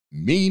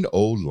Mean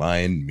Old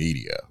Lion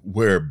Media,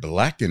 where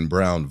black and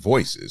brown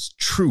voices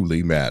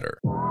truly matter.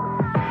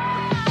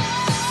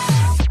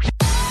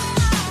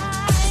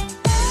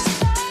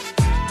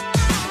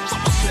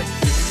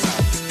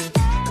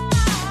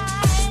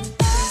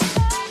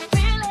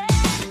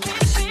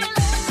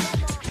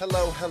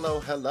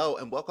 Hello,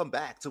 and welcome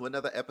back to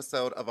another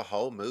episode of A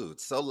Whole Mood.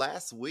 So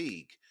last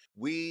week,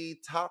 we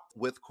talked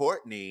with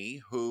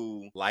Courtney,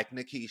 who, like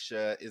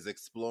Nikisha, is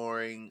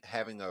exploring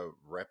having a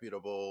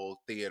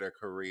reputable theater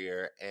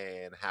career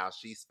and how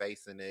she's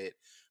facing it,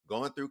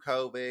 going through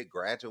COVID,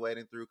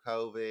 graduating through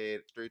COVID,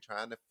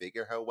 trying to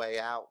figure her way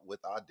out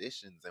with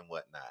auditions and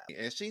whatnot.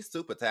 And she's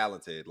super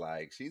talented.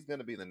 Like, she's going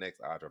to be the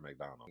next Audra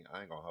McDonald.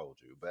 I ain't going to hold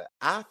you, but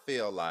I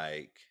feel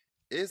like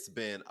it's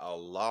been a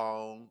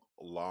long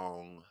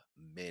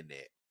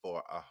minute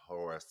for a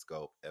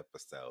horoscope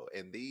episode.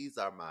 And these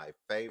are my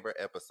favorite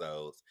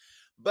episodes.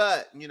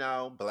 But, you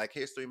know, Black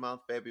History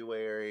Month,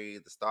 February,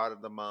 the start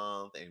of the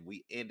month, and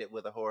we end it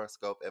with a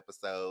horoscope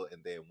episode.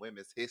 And then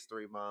Women's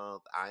History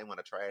Month. I ain't want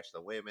to trash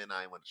the women.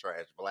 I ain't want to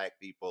trash black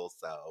people.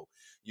 So,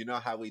 you know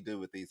how we do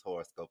with these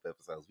horoscope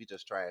episodes. We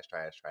just trash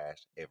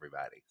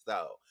everybody.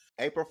 So,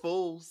 April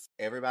Fools,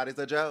 everybody's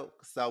a joke.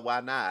 So why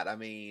not? I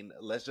mean,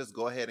 let's just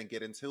go ahead and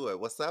get into it.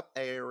 What's up,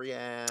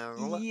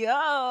 Arielle?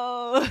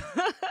 Yo,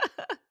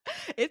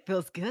 it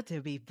feels good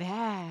to be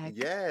back.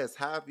 Yes,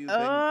 how have you been?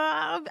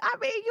 I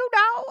mean,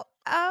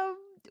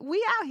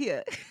 we out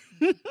here.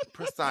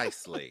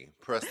 Precisely.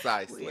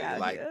 We out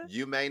Like, here.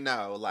 you may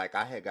know, like,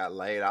 I had got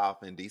laid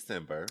off in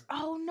December.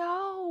 Oh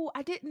no,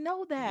 I didn't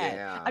know that.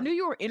 Yeah. I knew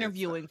you were And so,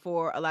 interviewing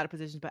for a lot of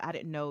positions, but I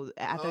didn't know.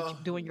 I thought you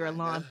oh doing your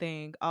my lawn God.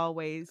 thing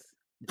always.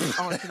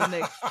 On to the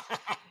next.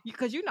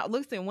 Because you know,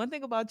 listen, one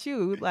thing about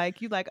you,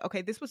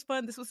 okay, this was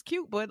fun, this was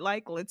cute, but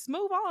like, let's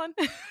move on.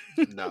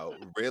 No,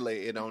 really,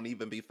 it don't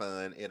even be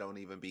fun. It don't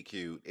even be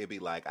cute. It be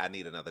like, I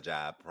need another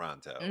job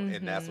pronto.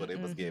 And that's what it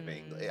was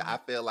giving. I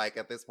feel like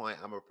at this point,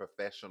 I'm a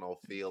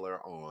professional feeler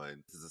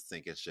on this is a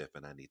sinking ship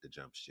and I need to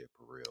jump ship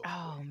real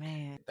Oh quick.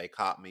 man. They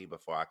caught me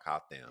before I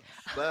caught them.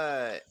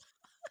 But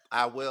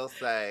I will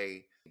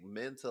say,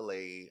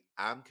 mentally,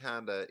 I'm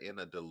kind of in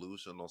a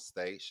delusional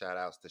state. Shout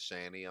outs to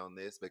Shani on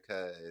this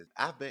because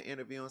I've been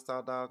interviewing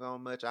so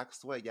doggone much. I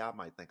swear y'all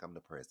might think I'm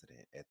the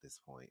president at this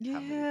point. How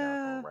many doggone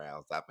Yeah.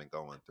 rounds I've been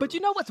going But you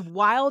through. know what's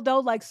wild though?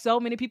 Like so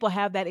many people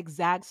have that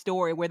exact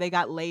story where they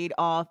got laid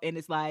off and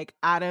it's like,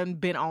 I done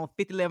been on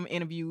 50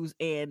 interviews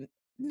and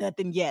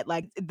nothing yet.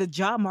 Like the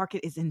job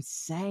market is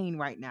insane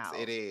right now.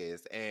 It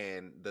is.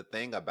 And the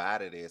thing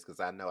about it is, because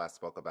I know I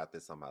spoke about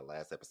this on my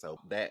last episode,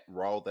 that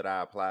role that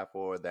I applied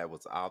for that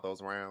was all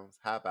those rounds,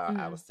 how about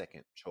I was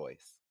second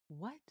choice?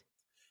 What?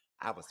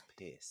 I was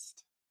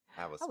pissed.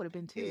 I was I would have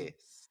been too.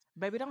 pissed.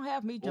 Baby, don't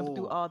have me jumping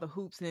through Ooh. all the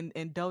hoops and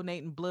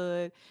donating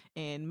blood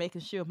and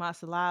making sure my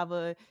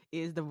saliva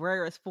is the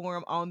rarest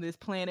form on this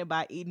planet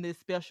by eating this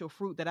special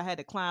fruit that I had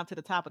to climb to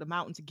the top of the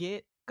mountain to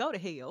get. Go to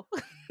hell.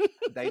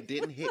 They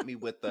didn't hit me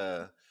with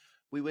the,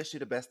 we wish you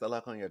the best of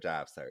luck on your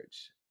job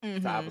search.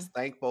 So I was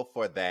thankful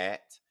for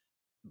that.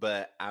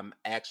 But I'm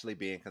actually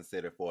being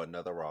considered for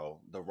another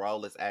role. The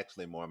role is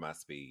actually more my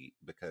speed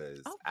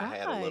because All I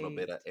had a little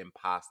bit right. of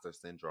imposter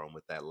syndrome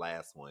with that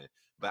last one.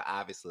 But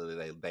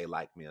obviously they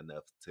like me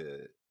enough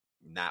to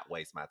not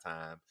waste my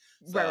time.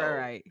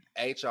 Right.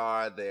 So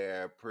HR,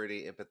 they're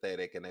pretty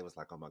empathetic and they was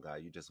like, oh my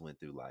God, you just went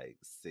through like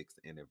 6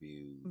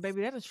 interviews.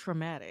 Baby, that is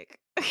traumatic.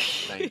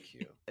 Thank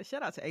you.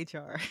 Shout out to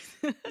HR.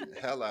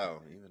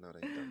 Hello. Even though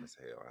they dumb as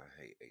hell.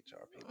 I hate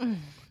HR people. Oh my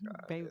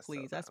God. Baby, they're so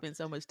please. I dumb. spend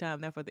so much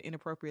time there for the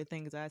inappropriate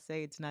things I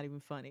say. It's not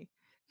even funny.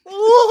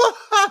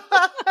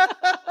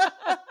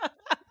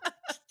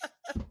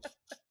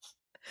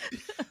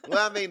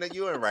 Well, I mean,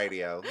 you're in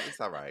radio. It's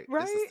all right.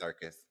 This is Right?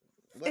 circus.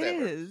 It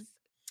Whatever. is.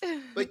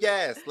 But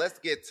yes, let's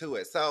get to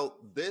it. So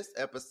this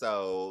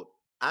episode,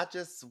 I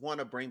just want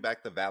to bring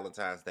back the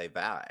Valentine's Day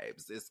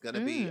vibes. It's going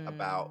to be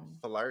about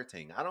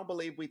flirting. I don't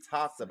believe we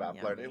talked So about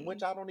flirting, yummy.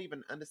 which I don't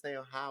even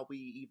understand how we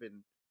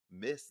even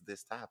missed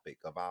this topic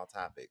of all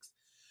topics.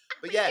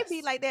 But It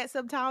be like that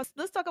sometimes.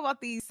 Let's talk about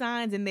these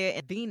signs in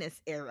their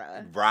Venus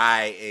era.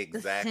 Right, The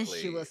exactly.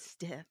 sensual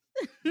stuff.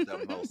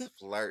 The most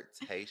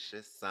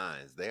flirtatious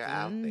signs. They're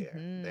out there.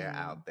 They're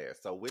out there.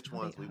 So which Oh,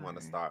 ones they we want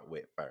to are. start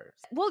with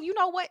first? Well, you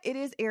know what? It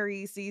is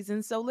Aries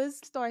season, so let's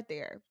start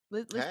there.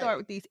 Let's start Hey,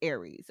 with these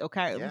Aries,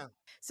 okay? yeah,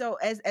 So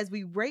as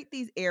we rate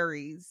these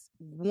Aries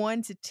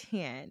 1 to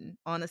 10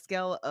 on a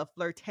scale of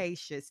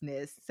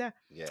flirtatiousness,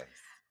 yes.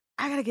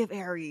 I gotta give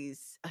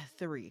Aries a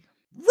 3.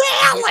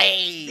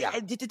 Really?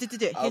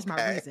 Here's my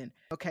Okay. reason.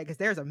 Okay, because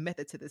there's a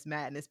method to this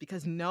madness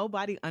because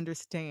nobody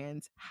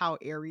understands how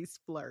Aries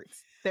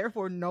flirts.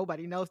 Therefore,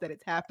 nobody knows that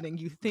it's happening.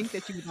 You think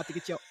that you're about to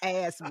get your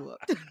ass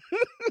whooped.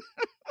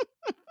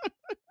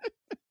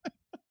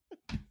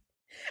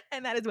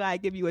 And that is why I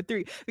give you a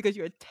 3 because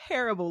you're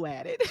terrible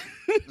at it.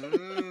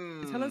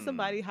 Telling Mm.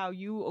 somebody how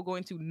you are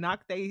going to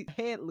knock their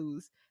head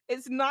loose,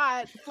 it's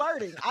not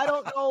flirting. I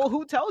don't know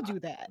who told you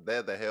that.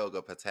 They're the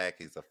Helga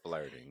Patakis of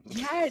flirting.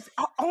 Yes.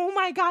 Oh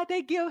my God,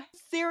 they give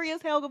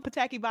serious Helga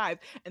Pataki vibes.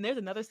 And there's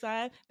another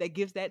sign that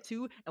gives that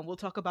too, and we'll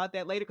talk about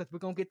that later because we're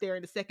gonna get there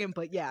in a second.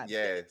 But yeah,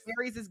 Yes.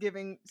 Aries is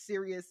giving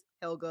serious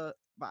Helga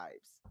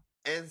vibes.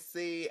 And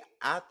see,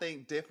 I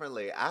think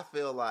differently. I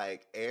feel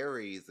like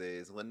Aries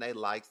is when they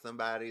like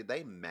somebody,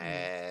 they Mm.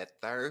 mad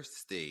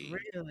thirsty.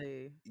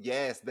 Really?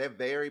 Yes, they're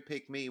very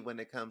pick me when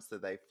it comes to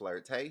their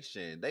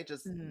flirtation. They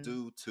just Mhm.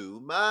 do too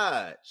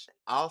much.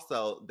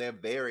 Also, they're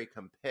very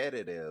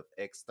competitive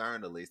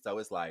externally. So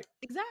it's like,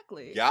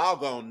 Exactly. y'all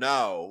gonna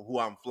know who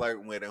I'm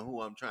flirting with and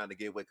who I'm trying to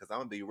get with because I'm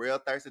gonna be real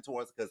thirsty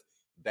towards because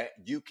that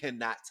you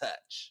cannot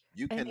touch.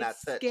 You And cannot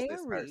it's touch this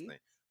scary. person. That's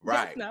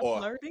Right. not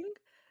flirting.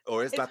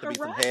 Or it's It's about to be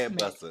some head harassment.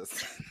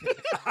 busters.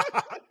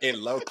 It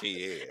low key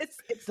is.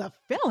 It's a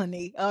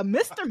felony, a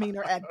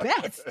misdemeanor at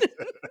best.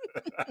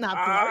 Not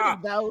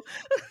flirting though.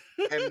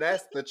 And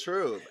that's the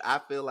truth. I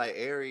feel like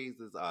Aries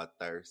are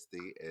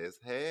thirsty as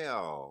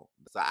hell.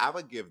 So I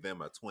would give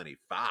them a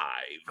 25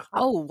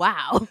 Oh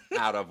wow.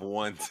 out of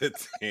 1 to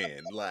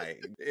 10.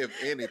 Like, if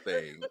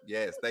anything,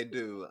 yes, they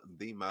do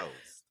the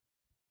most.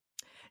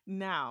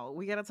 Now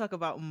we gotta talk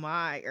about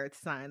my earth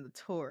sign, the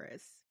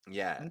Taurus.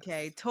 Yes.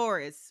 Okay,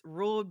 Taurus,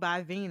 ruled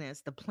by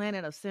Venus, the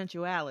planet of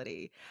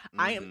sensuality.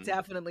 I am Mm-hmm.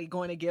 definitely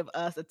going to give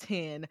us a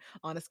 10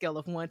 on a scale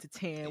of 1 to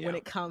 10 when Yeah.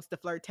 it comes to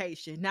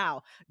flirtation.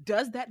 Now,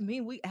 does that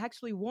mean we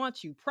actually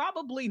want you?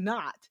 Probably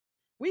not.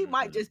 We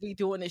might Mm-hmm. just be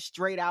doing this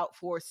straight out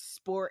for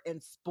sport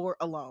and sport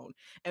alone.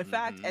 In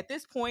fact, Mm-hmm. at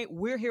this point,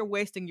 we're here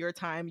wasting your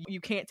time.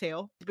 You can't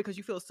tell because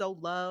you feel so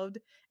loved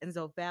and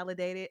so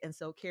validated and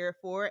so cared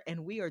for.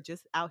 And we are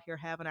just out here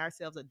having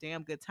ourselves a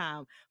damn good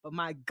time. But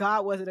my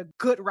God, was it a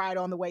good ride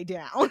on the way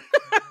down?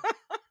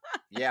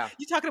 Yeah.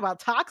 You talking about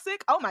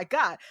toxic? Oh my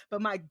God.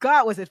 But my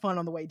God, was it fun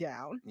on the way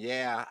down?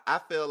 Yeah, I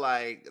feel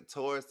like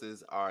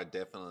Tauruses are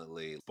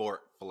definitely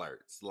sport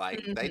flirts.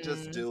 Like they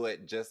just Hmm. do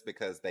it just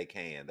because they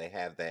can. They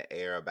have that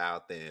air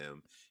about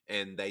them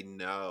and they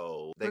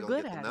know they're We're gonna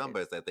good get the at it.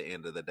 numbers at the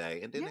end of the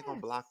day and then they're gonna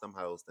Yes. block them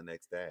hoes the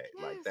next day.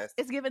 Like Yes. that's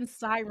It's given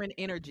siren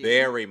energy.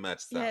 very much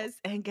so. Yes.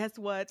 And guess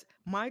what?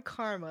 My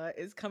karma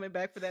is coming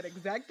back for that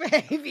exact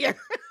behavior.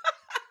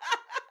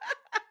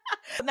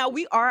 Now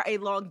we are a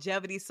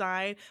longevity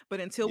sign,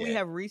 but until we Yeah.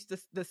 have reached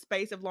the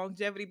space of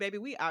longevity, baby,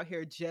 we out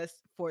here just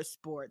for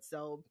sports.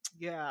 So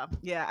yeah,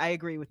 I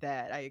agree with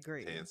that. I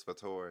agree. Tens for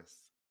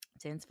Taurus.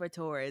 Tens for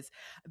Taurus.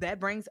 That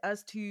brings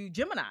us to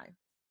Gemini.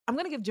 I'm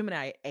gonna give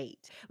Gemini an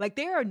 8. Like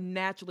they are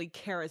naturally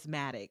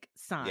charismatic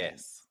signs.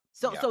 Yes.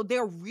 So Yep. so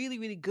they're really,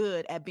 really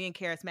good at being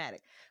charismatic.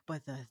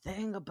 But the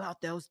thing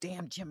about those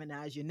damn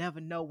Geminis, you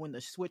never know when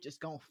the switch is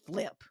gonna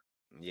flip.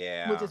 Which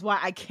Yeah. is why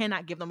I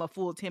cannot give them a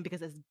full 10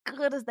 because as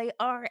good as they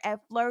are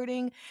at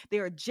flirting, they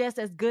are just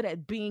as good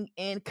at being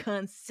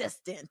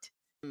inconsistent.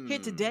 Hit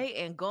Hmm. today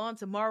and gone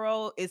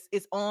tomorrow.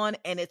 It's on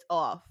and it's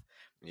off.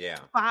 Yeah.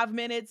 5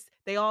 minutes,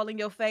 they all in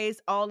your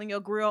face, all in your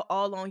grill,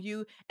 all on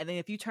you. And then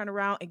if you turn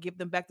around and give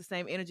them back the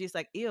same energy, it's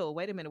like, ew,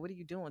 wait a minute, what are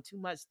you doing? Too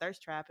much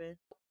thirst trapping.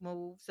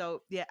 Move.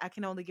 So yeah, I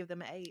can only give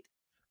them an 8.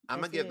 I'm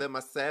gonna That's give it. them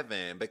a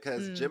 7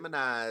 because Mm.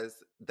 Geminis,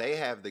 they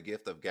have the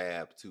gift of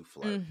gab to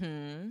flirt.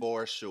 Mm-hmm.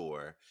 For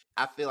sure.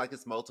 I feel like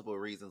it's multiple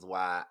reasons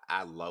why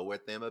I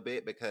lowered them a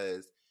bit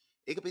because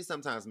it could be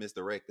sometimes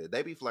misdirected.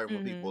 They be flirting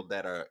with Mm-hmm. people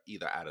that are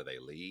either out of their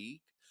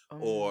league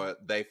Mm. or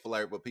they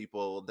flirt with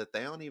people that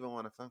they don't even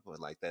want to fuck with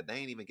like that. They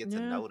ain't even get to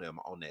Yeah. know them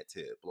on that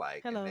tip.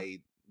 Like, and Hello.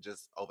 they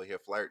just over here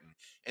flirting.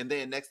 And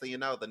then next thing you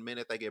know, the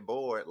minute they get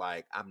bored,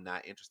 like, I'm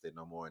not interested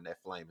no more. And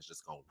that flame is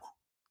just going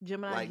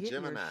Gemini, like get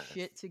your Geminis.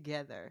 shit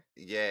together.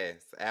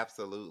 Yes,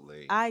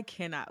 absolutely. I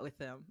cannot with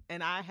them.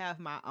 And I have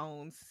my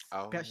own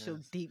Oh, special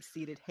yes. deep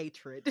seated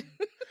hatred.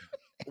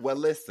 Well,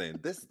 listen,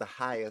 this is the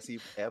highest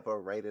you've ever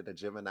rated a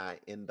Gemini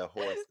in the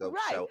horoscope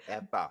Right. show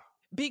ever.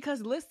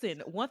 Because listen,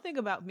 one thing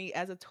about me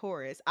as a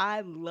Taurus, I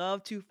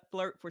love to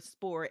flirt for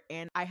sport.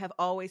 And I have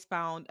always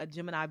found a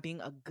Gemini being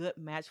a good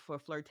match for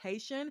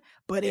flirtation.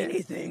 But Yes,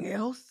 anything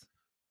else,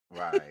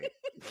 right.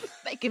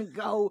 they can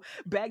go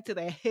back to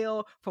the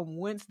hell from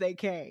whence they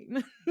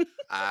came.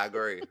 I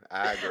agree.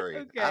 I agree. I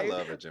Okay.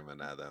 love a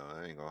Gemini though.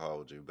 I ain't gonna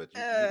hold you, but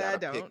you I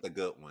gotta pick don't. the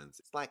good ones.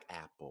 It's like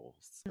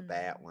apples. The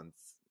bad Mm.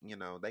 ones,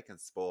 they can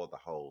spoil the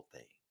whole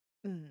thing.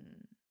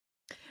 Mm.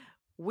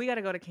 We got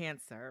to go to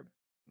Cancer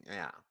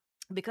Yeah.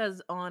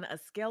 because on a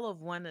scale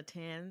of 1 to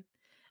 10,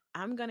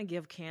 I'm going to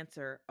give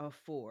Cancer a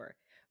 4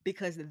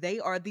 because they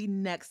are the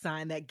next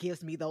sign that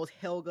gives me those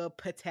Helga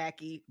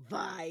Pataki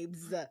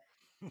vibes.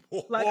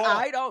 Like,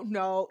 I don't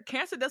know.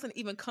 Cancer doesn't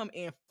even come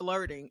in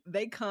flirting,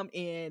 they come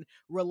in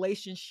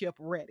relationship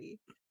ready.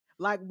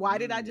 Like, why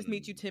did I just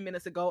meet you Mm, 10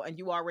 minutes ago and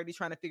you already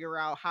trying to figure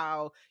out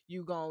how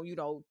you going,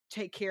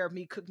 take care of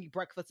me, cook me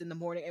breakfast in the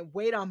morning? And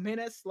wait a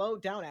minute, slow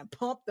down and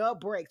pump the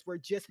brakes. We're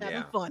just having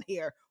yeah. fun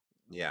here.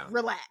 Yeah.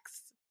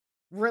 Relax.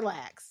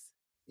 Relax.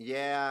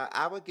 Yeah,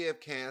 I would give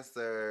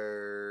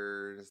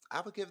cancers,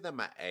 I would give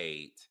them an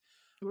 8.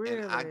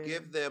 And I Really?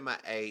 give them an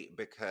 8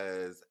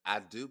 because I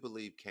do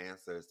believe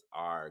cancers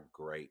are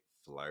great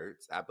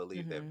flirts. I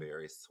believe they're Mm-hmm.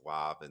 very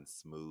suave and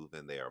smooth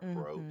in their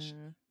approach.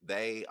 Mm-hmm.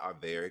 They are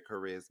very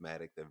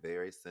charismatic, they're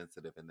very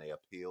sensitive, and they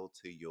appeal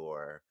to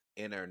your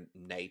inner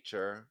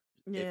nature,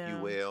 if you Yeah.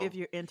 If will.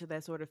 you're into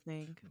that sort of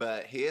thing.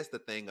 But here's the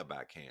thing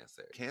about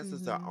cancer: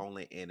 cancers are Mm-hmm.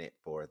 only in it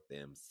for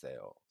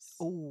themselves.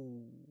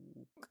 Ooh.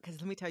 Because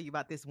let me tell you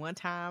about this one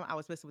time I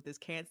was messing with this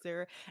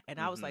cancer, and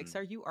I was like, Hmm.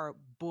 "Sir, you are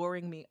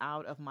boring me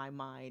out of my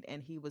mind."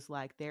 And he was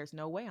like, "There's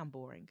no way I'm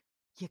boring.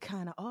 You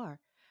kind of are.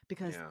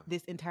 Because Yeah.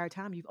 this entire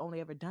time you've only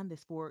ever done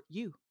this for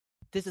you.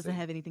 This doesn't See?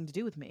 have anything to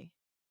do with me.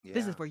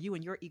 This is Yeah. for you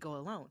and your ego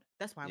alone.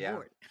 That's why I'm Yeah.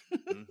 bored."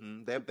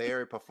 They're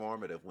very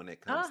performative when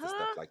it comes to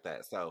stuff Uh-huh. like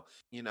that. So,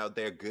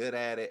 they're good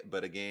at it,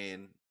 but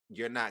again,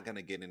 you're not going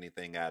to get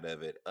anything out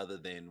of it other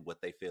than what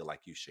they feel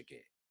like you should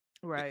get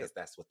Right. because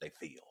that's what they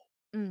feel.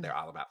 Mm. They're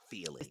all about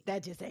feeling,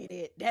 That just ain't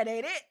it. That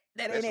ain't it.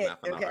 That ain't especially it. not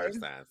for no Okay. earth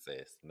sign,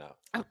 sis. No.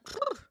 Oh,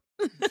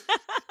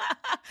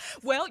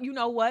 well, you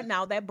know what?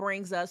 Now that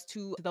brings us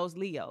to those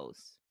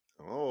Leos.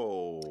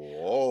 Ooh,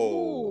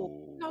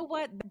 you know Oh.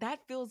 what? That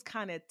feels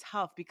kind of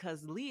tough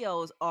because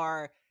Leos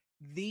are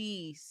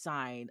the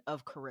sign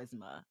of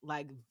charisma,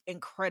 like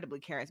incredibly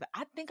charismatic.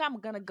 I think I'm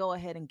gonna go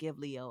ahead and give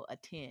Leo a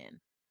 10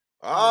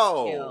 on a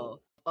Oh.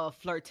 scale of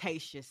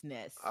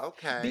flirtatiousness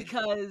Okay.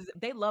 because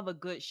they love a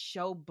good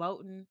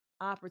showboating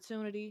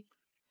opportunity.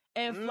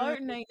 And Mm.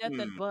 flirting ain't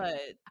nothing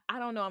but I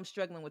don't know, I'm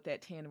struggling with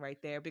that 10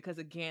 right there because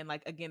again,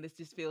 this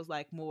just feels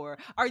like more,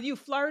 are you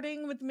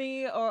flirting with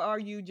me or are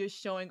you just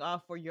showing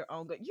off for your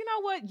own good? You know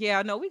what?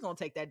 Yeah, no, we're gonna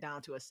take that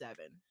down to a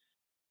 7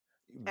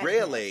 at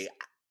Really, best.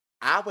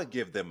 I would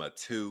give them a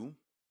 2.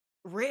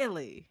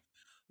 Really?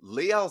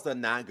 Leos are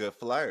not good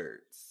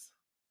flirts.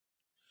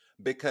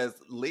 Because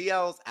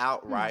Leos Hmm.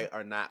 outright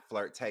are not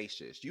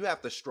flirtatious. You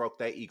have to stroke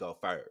their ego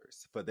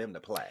first for them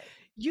to play.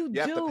 You You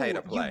have to pay to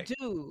you play.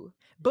 do.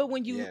 But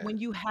when you Yeah. when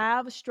you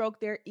have stroked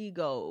their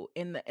ego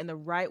in the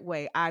right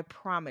way, I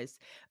promise.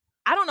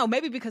 I don't know,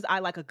 maybe because I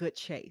like a good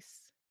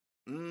chase.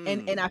 And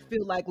I Mm.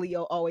 feel like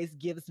Leo always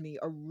gives me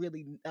a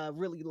really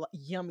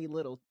yummy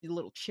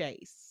little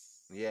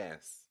chase.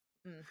 Yes.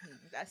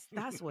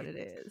 That's what it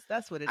is.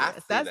 That's what it I is.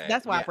 see That's that.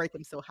 that's why I Yeah. rate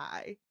them so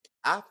high.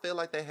 I feel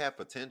like they have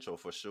potential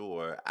for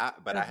sure.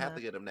 But I have Uh-huh.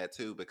 to give them that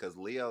too because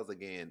Leos,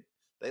 again,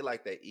 they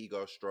like that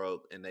ego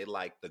stroke and they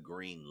like the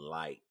green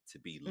light to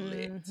be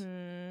lit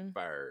Mhm.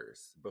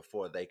 first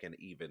before they can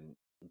even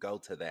go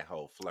to that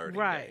whole flirting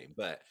Right. game.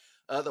 But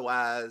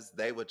otherwise,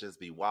 they would just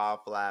be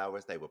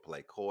wildflowers. They would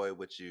play coy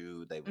with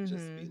you. They would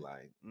just be Mhm.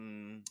 like,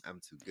 I'm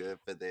too good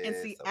for And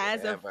this see, or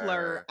as a flirt,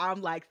 whatever.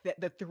 I'm like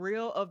the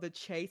thrill of the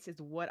chase is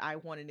what I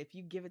want. And if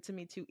you give it to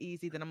me too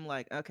easy, then I'm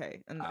like,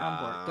 okay, and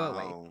I'm bored. Go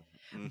away. Oh,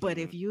 But mm-hmm.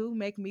 if you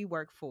make me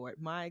work for it,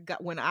 my God,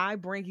 when I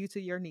bring you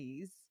to your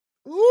knees,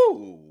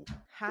 Ooh.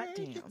 hot Break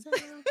it damn.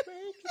 down,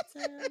 break it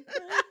down, break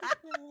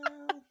it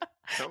down.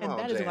 Come And on,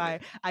 that is why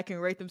Janet. I can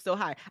rate them so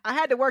high. I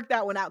had to work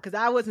that one out because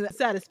I wasn't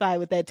satisfied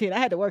with that 10. I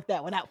had to work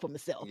that one out for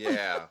myself.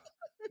 Yeah.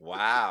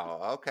 Wow.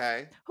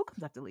 Okay. Who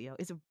comes after Leo?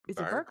 Is it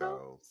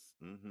Virgo?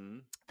 Virgos. Mm-hmm.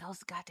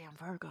 Those goddamn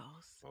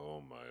Virgos.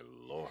 Oh my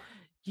Lord.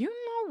 You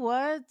know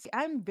what?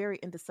 I'm very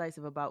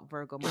indecisive about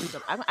Virgo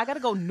myself. I got to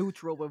go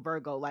neutral with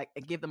Virgo, like,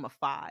 and give them a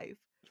 5.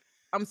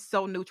 I'm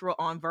so neutral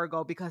on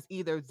Virgo because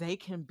either they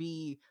can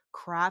be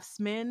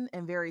craftsmen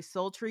and very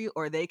sultry,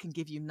 or they can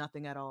give you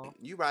nothing at all.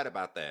 You right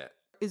about that.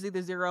 It's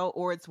either 0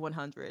 or it's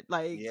 100.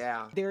 Like,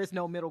 Yeah. there is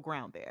no middle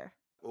ground there.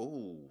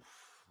 Ooh.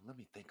 Let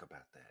me think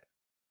about that.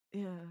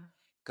 Yeah.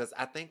 Because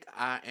I think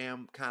I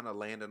am kind of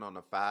landing on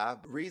a 5.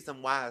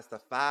 Reason why it's the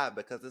 5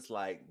 because it's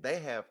like they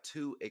have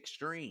two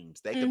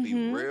extremes. They could be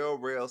Mm-hmm. real,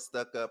 real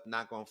stuck up,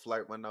 not gonna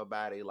flirt with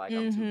nobody, like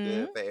I'm too Mm-hmm.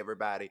 good for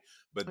everybody.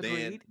 But then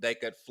Agreed. they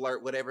could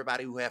flirt with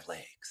everybody who have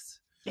legs.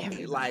 Like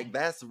Everybody.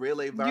 that's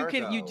really You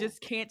Virgo. just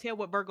can't tell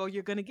what Virgo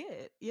you're gonna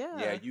get. Yeah,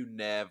 Yeah. you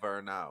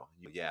never know.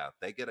 Yeah,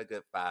 they get a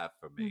good 5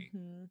 for me.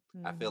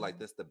 Mm-hmm. I feel like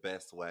Mm-hmm. this is the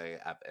best way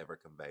I've ever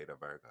conveyed a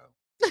Virgo.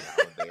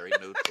 Y'all are very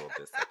neutral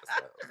this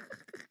episode.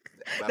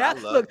 But I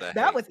That love look, the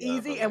that hate was love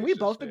easy, and we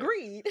both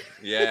relationship. agreed.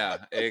 Yeah,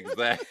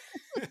 exactly.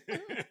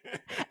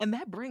 And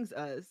that brings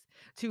us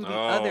to the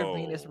other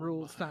Venus Oh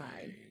ruled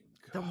sign,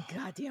 my them God.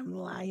 goddamn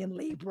lion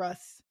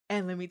Libras.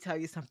 And let me tell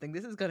you something.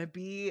 This is going to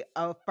be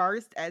a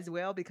first as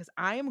well because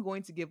I am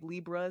going to give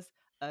Libras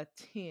a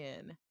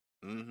 10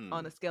 on a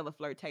Mm-hmm. scale of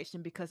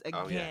flirtation because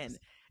Oh again, yes.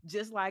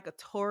 just like a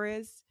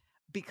Taurus,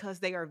 because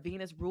they are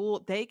Venus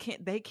ruled, they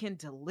can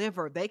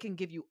deliver. They can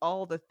give you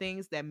all the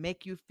things that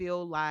make you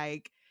feel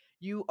like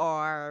you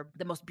are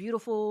the most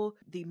beautiful,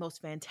 the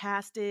most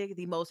fantastic,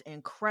 the most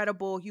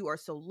incredible. You are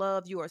so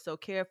loved, you are so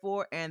cared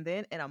for, and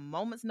then in a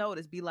moment's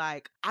notice be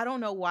like, I don't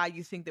know why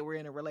you think that we're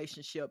in a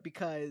relationship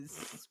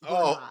because we're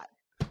Oh, not.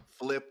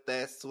 flip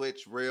that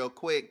switch real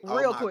quick. Oh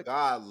Real my quick,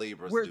 God,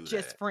 Libras we're do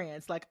just that.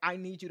 friends. Like, I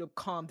need you to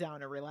calm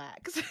down and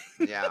relax.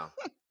 Yeah.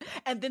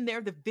 And then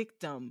they're the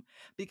victim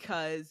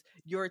because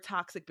your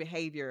toxic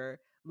behavior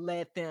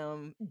led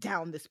them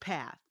down this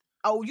path.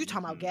 Oh, you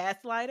talking about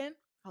Mm-hmm. gaslighting?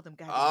 All them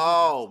goddamn Libras.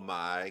 Oh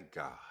my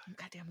God.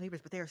 Goddamn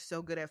Libras, but they are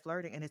so good at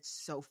flirting and it's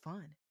so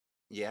fun.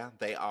 Yeah,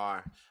 they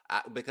are.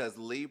 Because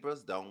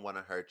Libras don't want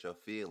to hurt your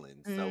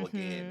feelings. So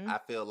again, Mm-hmm. I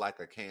feel like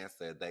a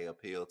Cancer, they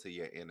appeal to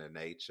your inner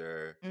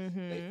nature. They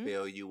Mm-hmm.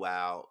 fill you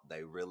out.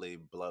 They really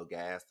blow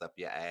gas up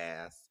your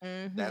ass.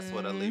 That's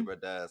what a Mm-hmm. Libra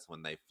does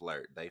when they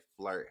flirt. They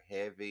flirt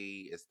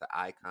heavy. It's the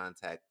eye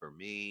contact for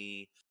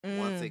me.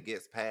 Once Mm. it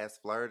gets past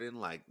flirting,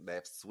 like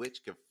that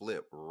switch can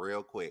flip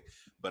real quick.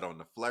 But on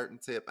the flirting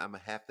tip, I'm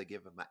going to have to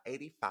give him an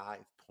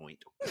 85.1.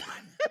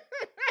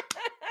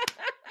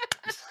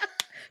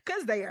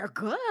 Because they are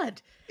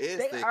good. They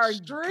It's are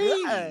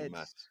extreme. good.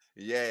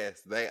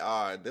 Yes, they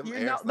are. Them You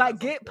air know, like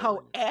signs, I'm get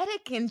telling you.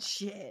 poetic and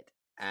shit.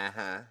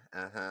 Uh-huh.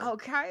 Uh-huh.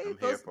 Okay, I'm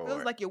here feels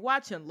for it. like you're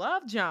watching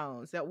Love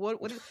Jones. That what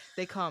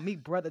they call me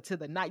brother to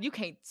the night. You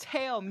can't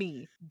tell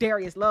me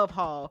Darius Love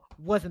Hall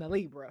wasn't a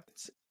Libra.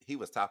 He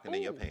was talking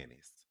in your Ooh,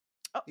 panties.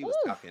 He was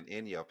ooh. talking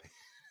in your panties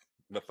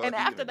before And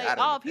he after even they got in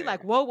the off, he like,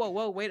 panties. whoa, whoa,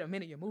 whoa, wait a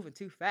minute, you're moving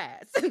too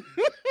fast.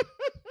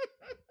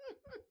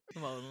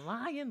 Well,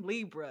 Lion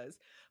Libras.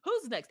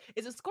 Who's next?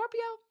 Is it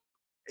Scorpio?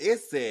 It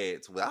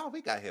said, well,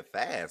 we got here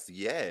fast.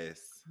 Yes.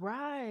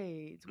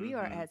 Right. We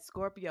are Mm-hmm. at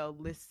Scorpio.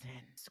 Listen,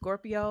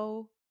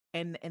 Scorpio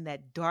and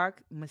that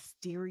dark,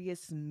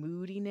 mysterious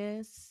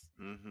moodiness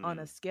on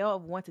a Mm-hmm. scale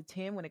of 1 to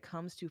 10 when it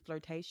comes to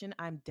flirtation,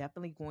 I'm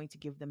definitely going to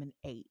give them an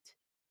 8.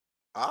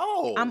 I'm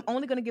Oh.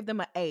 only going to give them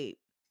an 8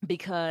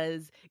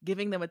 because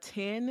giving them a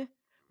 10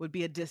 would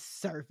be a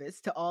disservice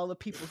to all the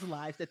people's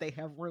lives that they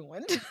have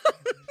ruined.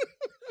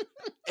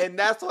 And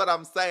that's what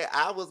I'm saying.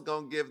 I was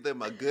gonna give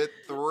them a good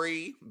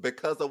 3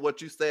 because of what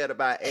you said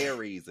about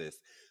Arieses.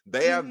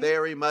 They are Mhm.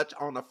 very much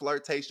on a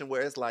flirtation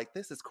where it's like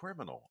this is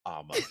criminal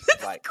almost.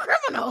 It's Like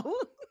criminal.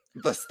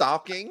 the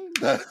stalking,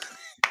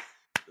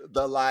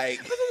 the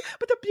like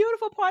But the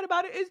beautiful part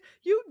about it is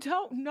you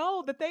don't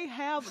know that they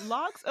have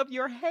locks of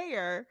your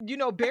hair, buried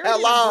in a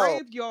hello.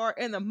 graveyard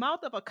in the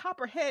mouth of a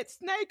copperhead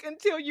snake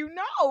until you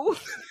know.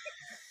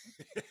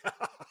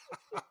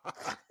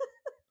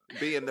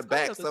 Be in the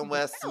back Scorpios are super somewhere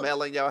talented.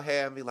 smelling your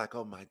hair and be like,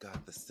 oh my God,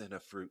 the scent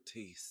of fruit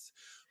teas.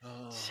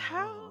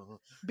 Child, Oh,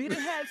 be done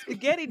had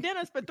spaghetti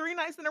dinners for 3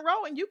 nights in a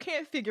row and you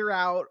can't figure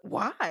out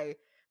why,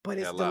 but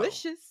it's hello.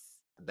 delicious.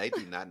 They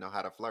do not know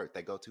how to flirt.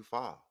 They go too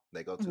far.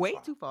 They go too Way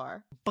far. too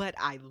far, but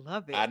I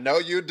love I it. know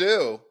you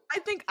do. I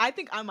think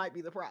I might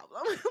be the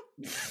problem.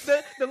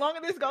 The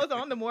longer this goes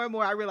on, the more and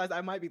more I realize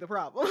I might be the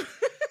problem.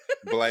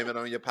 Blame it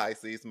on your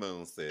Pisces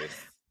moon, sis.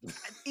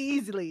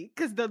 Easily,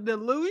 because the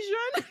delusion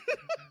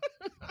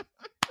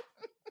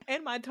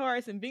and my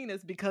Taurus and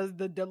Venus, because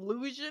the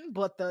delusion,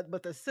 but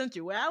the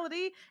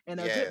sensuality and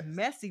a good Yes.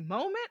 messy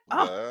moment.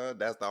 Oh,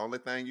 That's the only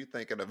thing you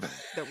thinking about.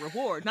 the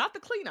reward, not the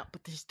cleanup,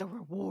 but just the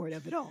reward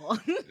of it all.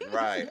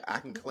 Right. I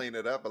can clean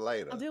it up I'll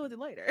later. deal with it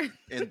later.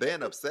 And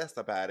then obsess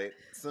about it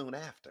soon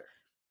after.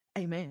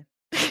 Amen.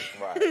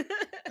 Right.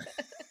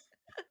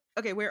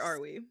 Okay, where are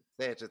we?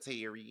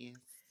 Sagittarius.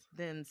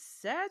 Then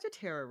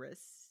Sagittarius.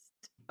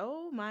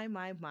 Oh my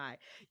my my.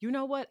 You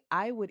know what?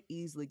 I would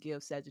easily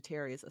give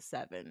Sagittarius a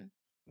 7.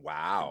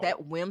 Wow.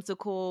 That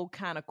whimsical,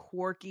 kind of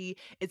quirky.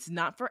 It's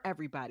not for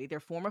everybody. Their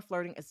form of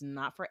flirting is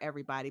not for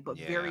everybody, but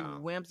very Yeah.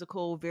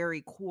 whimsical,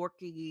 very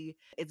quirky.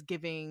 It's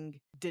giving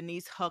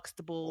Denise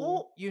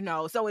Huxtable,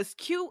 Oh, so it's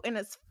cute and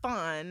it's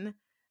fun,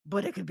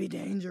 but it could be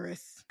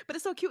dangerous. But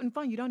it's so cute and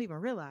fun, you don't even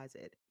realize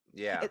it.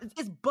 yeah.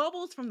 It's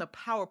bubbles from the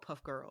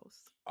Powerpuff Girls,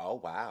 Oh,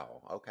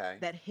 wow. Okay.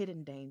 that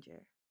hidden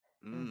danger.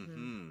 Mm-hmm.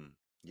 Mm-hmm.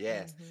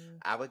 Yes. Mm-hmm.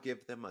 I would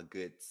give them a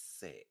good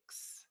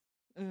 6.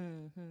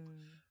 Mm-hmm.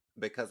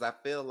 Because I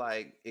feel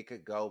like it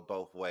could go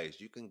both ways.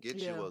 You can get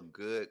Yeah. you a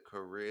good,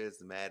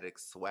 charismatic,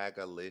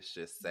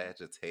 swaggerlicious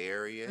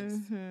Sagittarius,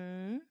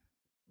 Mm-hmm.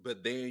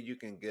 but then you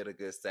can get a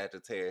good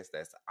Sagittarius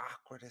that's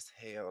awkward as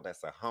hell,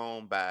 that's a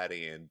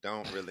homebody and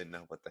don't really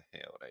know what the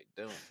hell they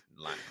doing.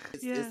 Like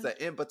it's Yeah. an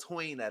in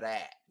between of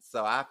that.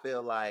 So I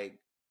feel like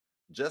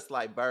just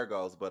like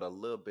Virgos, but a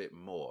little bit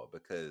more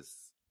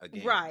because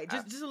again, Right.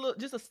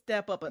 Just a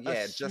step up, a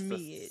yeah, just a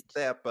smidge.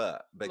 step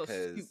up A little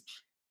because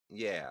scooch.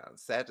 yeah,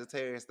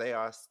 Sagittarius, they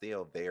are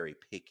still very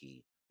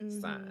picky Mm-hmm.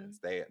 signs.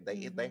 They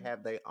Mm-hmm.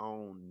 have their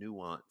own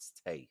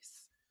nuanced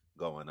taste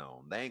going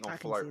on. They ain't gonna I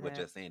can see flirt with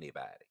that. just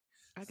anybody.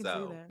 I can see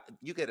So that.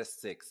 you get a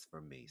 6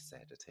 from me,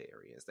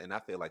 Sagittarius. And I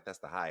feel like that's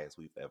the highest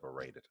we've ever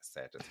rated a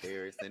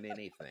Sagittarius in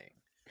anything.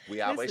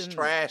 We always Listen,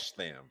 trash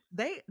them.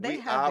 they We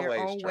have their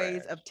always own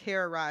ways trash. of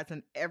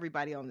terrorizing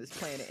everybody on this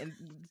planet, and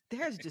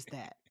there's just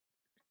that.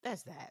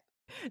 That's that.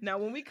 Now,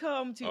 when we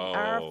come to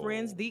our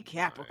friends, Oh the my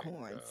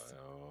Capricorns, god.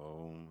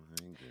 Oh my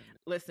goodness.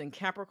 listen,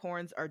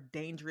 Capricorns are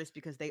dangerous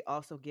because they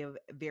also give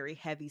very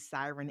heavy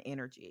siren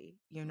energy.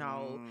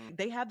 Mm,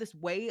 They have this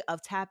way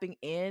of tapping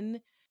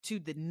in to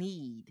the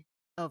need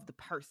of the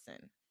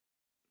person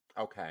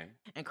okay.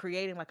 and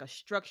creating like a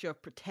structure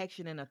of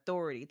protection and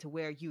authority to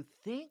where you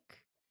think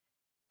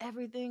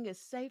everything is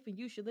safe and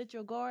you should let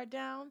your guard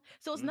down.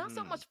 So it's not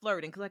so Mm-hmm. much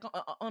flirting, because like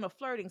on a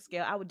flirting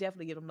scale, I would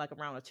definitely give them like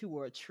around a 2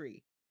 or a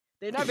 3.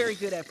 They're not very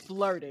good at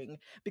flirting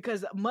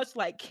because, much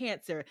like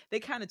Cancer, they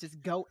kind of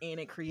just go in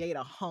and create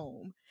a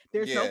home.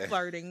 There's no Yeah.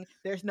 flirting,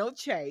 there's no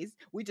chase.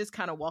 We just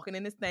kind of walking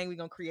in this thing. We're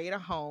gonna create a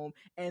home,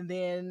 and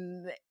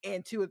then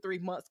in 2 or 3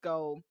 months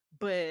go,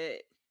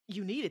 but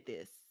you needed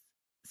this.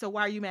 So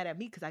why are you mad at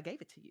me? Because I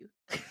gave it to you.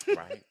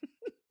 Right.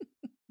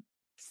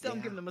 Still, I'm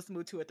Yeah. giving them a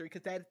smooth 2 or 3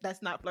 because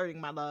that's not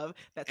flirting, my love.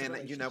 That's a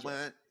And you know relationship.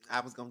 what? I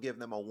was going to give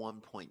them a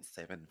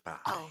 1.75.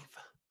 Oh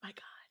my God.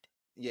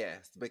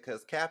 Yes,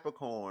 because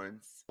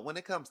Capricorns, when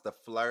it comes to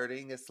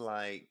flirting, it's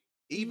like,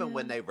 even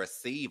when Yeah. they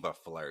receive a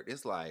flirt,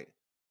 it's like,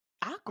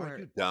 are Awkward.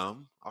 you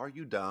dumb? Are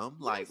you dumb?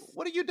 Like, Yes.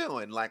 what are you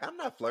doing? Like, I'm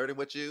not flirting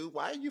with you.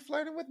 Why are you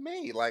flirting with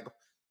me? Like,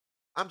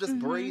 I'm just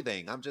Mm-hmm.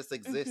 breathing. I'm just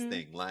Mm-hmm.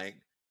 existing. Like,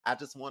 I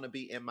just want to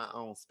be in my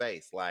own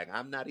space. Like,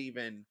 you're not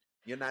even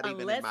in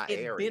Unless my it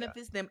area.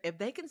 benefits them. If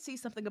they can see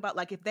something about,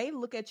 like, if they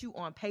look at you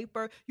on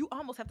paper, you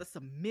almost have to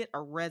submit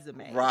a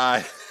resume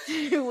Right.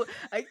 to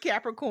a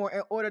Capricorn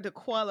in order to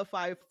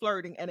qualify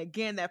flirting. And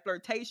again, that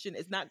flirtation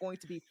is not going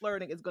to be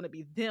flirting, it's going to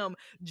be them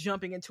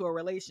jumping into a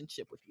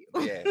relationship with you.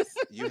 Yes.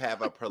 You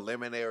have a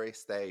preliminary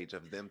stage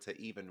of them to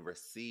even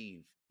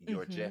receive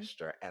your Mm-hmm.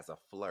 gesture as a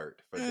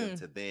flirt for them Mm,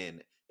 to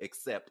then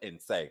accept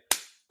and say,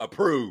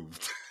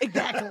 approved.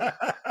 exactly.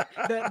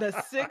 The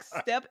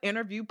 6-step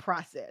interview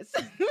process.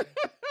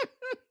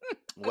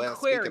 Well,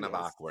 speaking of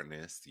Aquarius.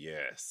 awkwardness,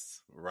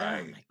 yes. Oh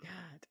Right. my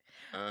God.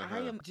 I Uh-huh.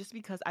 am, just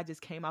because I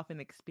just came off an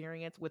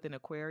experience with an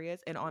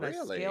Aquarius, and on a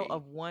scale Really?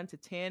 of 1 to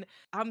 10,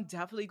 I'm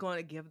definitely going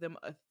to give them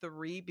a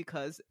 3,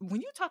 because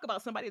when you talk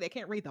about somebody that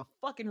can't read the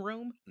fucking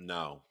room,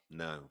 No,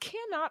 no.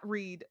 cannot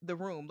read the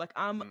room. Like,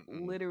 I'm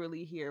Mm-mm.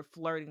 literally here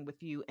flirting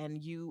with you,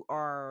 and you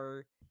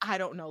are, I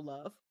don't know,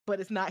 love, but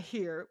it's not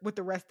here with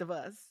the rest of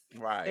us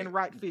in Right.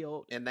 right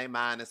field. In their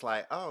mind, it's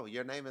like, oh,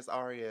 your name is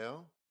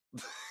Arielle.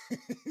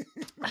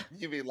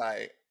 You be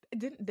like,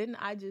 Didn't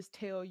I just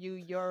tell you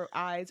your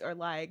eyes are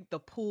like the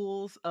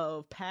pools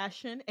of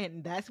passion,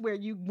 and that's where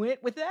you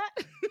went with that?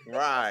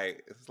 right.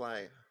 It's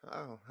like,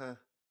 oh, huh.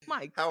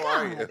 My How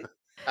are you? God.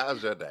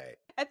 How's your day?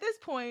 At this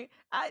point,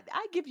 I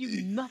give you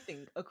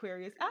nothing,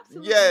 Aquarius.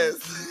 Absolutely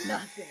Yes.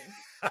 nothing.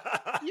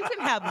 You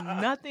can have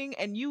nothing,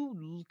 and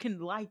you can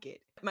like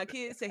it. My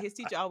kid said his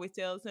teacher always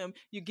tells him,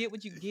 you get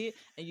what you get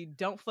and you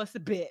don't fuss a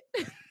bit.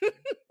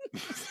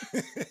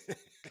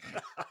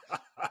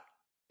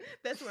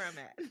 That's where I'm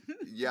at.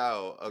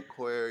 Yo,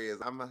 Aquarius,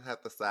 I'm gonna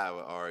have to side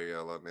with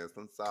Ariel on this.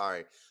 I'm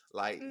sorry.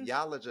 Like, Mm,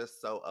 y'all are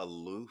just so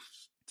aloof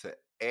to mm,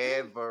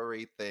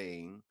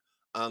 everything,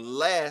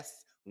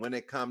 unless when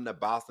it come to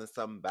bossing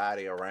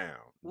somebody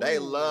around. They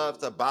love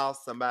to ooh.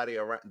 boss somebody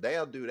around.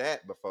 They'll do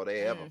that before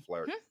they ever Mm.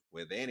 flirt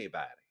with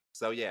anybody.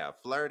 So yeah,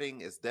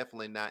 flirting is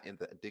definitely not in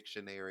the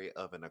dictionary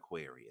of an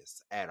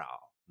Aquarius at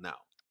all. No.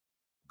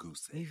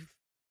 Goose egg. We've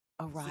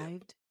Zip.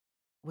 arrived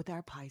with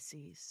our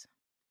Pisces.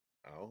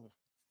 Oh.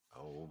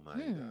 Oh my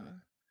God. Hmm.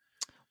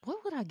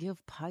 What would I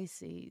give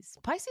Pisces?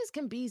 Pisces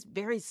can be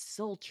very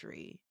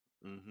sultry.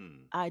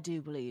 Mm-hmm. I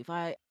do believe.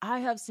 I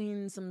have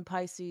seen some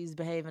Pisces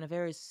behave in a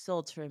very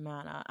sultry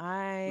manner.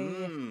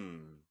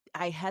 Mm.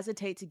 I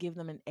hesitate to give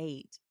them an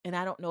 8, and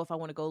I don't know if I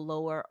want to go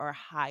lower or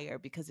higher,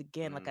 because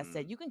again, like I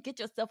said, Mm. you can get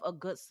yourself a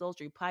good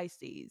sultry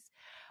Pisces,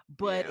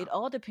 but Yeah, it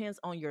all depends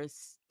on your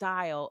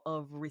style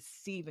of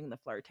receiving the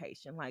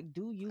flirtation. Like,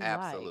 do you like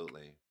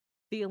absolutely.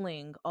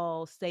 feeling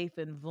all safe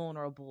and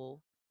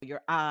vulnerable,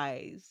 your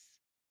eyes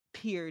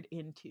peered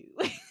into?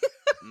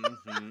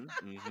 Mm-hmm.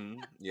 Mm-hmm.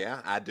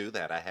 Yeah, I do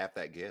that. I have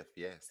that gift.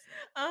 Yes.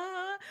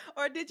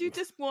 Or did you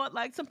just want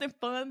like something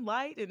fun,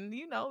 light, and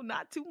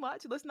not too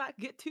much? Let's not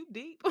get too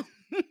deep.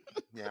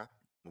 Yeah,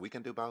 we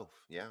can do both.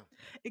 Yeah.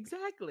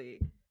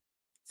 Exactly.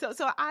 So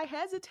I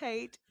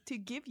hesitate to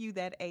give you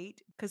that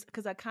 8,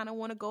 because I kind of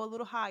want to go a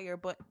little higher,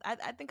 but I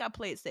think I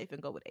play it safe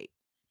and go with 8.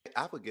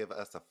 I would give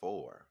us a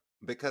 4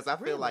 because I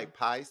feel Really? like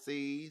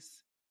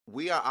Pisces,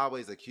 we are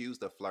always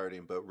accused of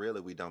flirting, but really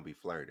we don't be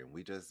flirting.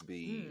 We just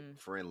be Mm.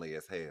 friendly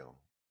as hell.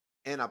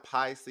 In a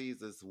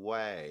Pisces'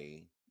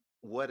 way,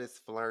 what is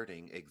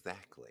flirting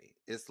exactly?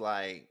 It's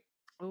like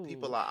Ooh,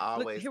 people are look,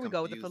 always here we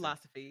go with the confusing.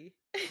 philosophy.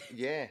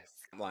 Yes.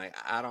 Like,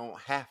 I don't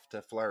have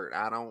to flirt.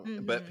 I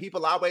don't, but Hmm.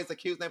 people always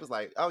accuse me. It was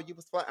like, oh, you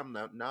was flirting. I'm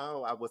not,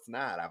 no, I was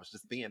not. I was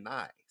just being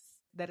nice.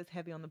 That is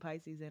heavy on the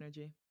Pisces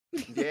energy.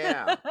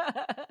 Yeah.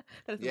 That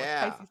is the most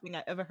Yeah. Pisces thing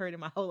I ever heard in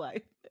my whole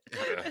life.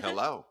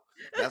 Hello.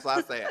 That's why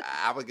I say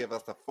I would give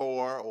us a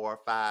 4 or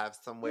 5,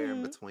 somewhere in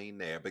Hmm. between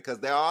there, because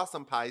there are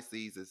some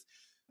Pisces,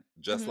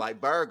 just Hmm. like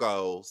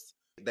Virgos,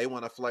 they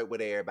want to flirt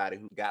with everybody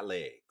who got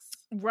legs.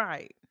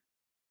 Right.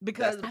 That's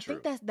Because the I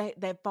think truth.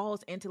 that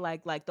falls into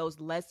like those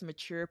less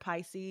mature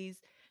Pisces,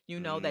 that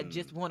Mm,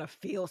 just want to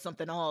feel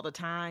something all the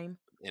time.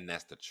 and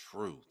that's the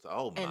truth.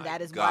 Oh And my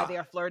that is why God. they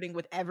are flirting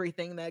with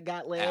everything that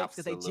got legs,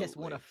 because they just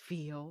want to Absolutely.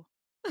 feel.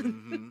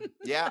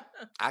 Yeah,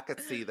 I could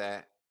see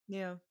that.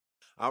 Yeah.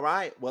 All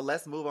right. Well,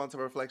 let's move on to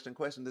reflection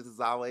question. This is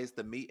always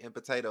the meat and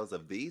potatoes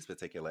of these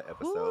particular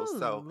episodes. Whoo,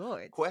 So,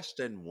 Lord.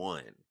 question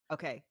 1,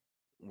 Okay.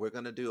 we're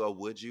going to do a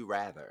would you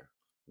rather.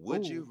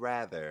 Would you Ooh.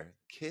 rather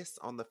kiss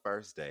on the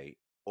first date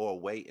or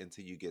wait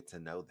until you get to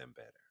know them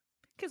better?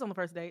 Kiss on the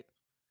first date.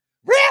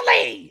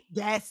 Really?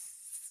 Yes.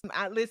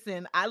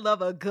 I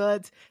love a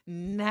good,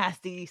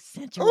 nasty,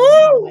 sensual Ooh!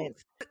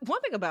 moment.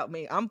 One thing about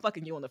me, I'm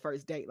fucking you on the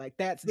first date. Like,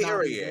 that's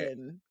not Period.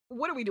 even.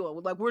 What are we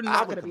doing? Like, we're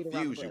I not would gonna beat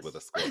around the confuse you bush. with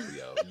a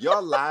Scorpio.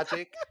 Your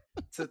logic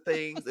to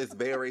things is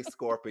very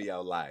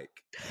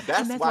Scorpio-like.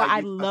 And That's that's why why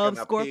I you love fucking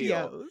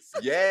appeal. Scorpios.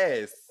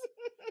 Yes.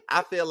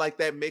 I feel like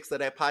that mix of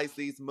that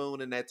Pisces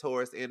moon and that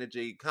Taurus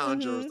energy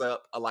conjures Hmm.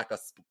 up like a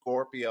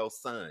Scorpio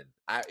sun.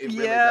 It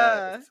really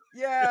does. Yeah,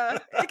 yeah.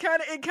 It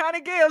kind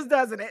of gives,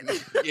 doesn't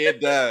it?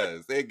 It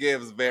does. It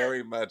gives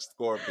very much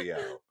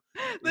Scorpio.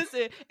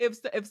 Listen,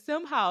 if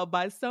somehow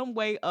by some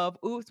way of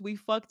oops we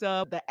fucked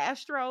up the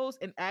Astros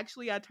and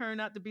actually I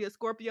turned out to be a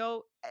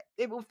Scorpio,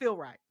 it will feel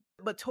right.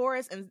 But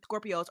Taurus and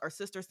Scorpios are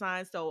sister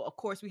signs, so of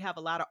course we have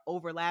a lot of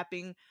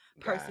overlapping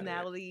Got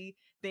it. personality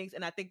things,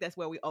 and I think that's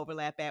where we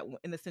overlap at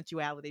in the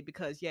sensuality.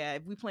 Because yeah,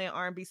 if we playing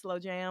R&B slow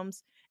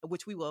jams,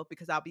 which we will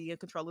because I'll be in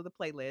control of the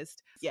playlist.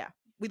 Yeah,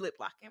 we lip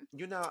locking.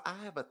 You know, I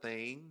have a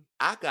thing.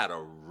 I gotta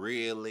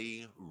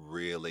really,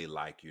 really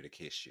like you to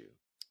kiss you.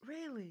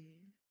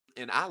 Really?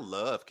 And I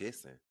love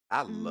kissing.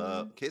 I Mm.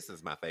 love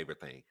kissing's my favorite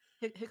thing.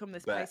 Here come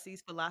this But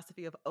Pisces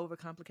philosophy of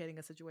overcomplicating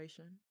a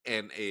situation.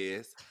 and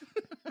is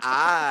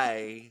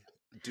I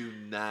do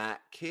not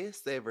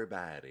kiss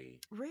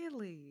everybody.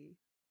 Really?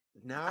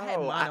 I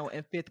had No, mono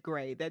in fifth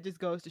grade. That just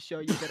goes to show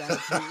you that I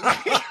do.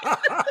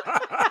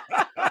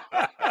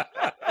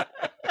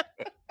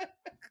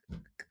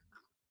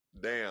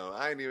 Damn,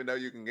 I didn't even know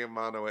you can get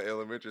mono in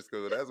elementary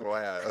school. That's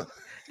wild.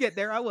 Yeah,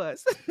 there I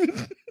was.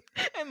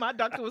 And my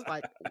doctor was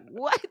like,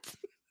 "What?"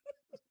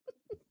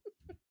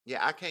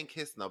 Yeah, I can't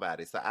kiss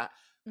nobody. So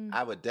Mm.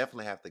 I would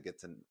definitely have to get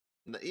to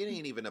it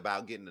ain't even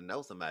about getting to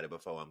know somebody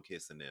before I'm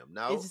kissing them.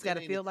 It No, just got it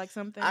to ain't. feel like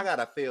I something.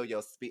 gotta feel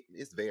your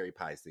it's very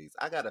Pisces.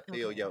 I gotta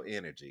feel Okay. your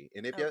energy.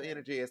 And if your Okay.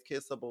 energy is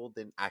kissable,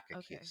 then I can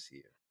Okay. kiss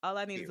you. All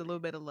I need is a little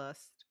Period. bit of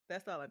lust.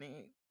 That's all I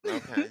need.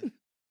 Okay.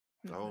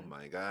 Oh Mhm.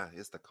 my God.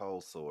 It's the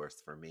cold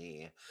source for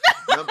me.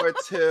 Number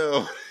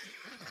two.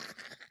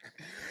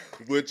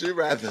 Would you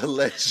rather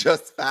let your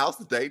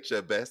spouse date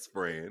your best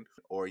friend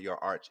or your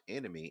arch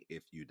enemy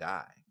if you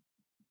die?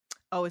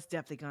 Oh, it's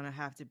definitely gonna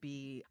have to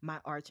be my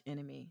arch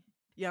enemy.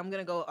 Yeah, I'm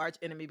gonna go arch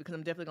enemy because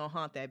I'm definitely gonna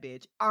haunt that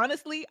bitch.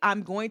 Honestly,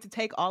 I'm going to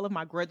take all of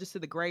my grudges to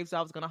the grave, so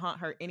I was gonna haunt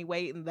her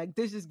anyway, and like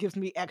this just gives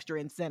me extra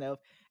incentive.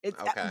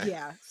 It's Okay.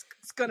 yeah,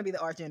 it's gonna be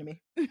the arch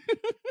enemy.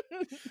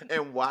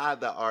 And why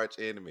the arch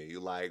enemy?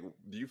 Like,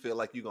 do you feel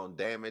like you're gonna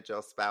damage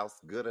your spouse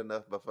good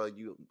enough before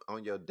you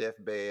on your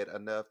deathbed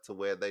enough to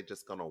where they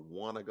just gonna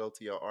want to go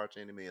to your arch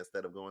enemy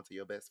instead of going to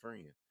your best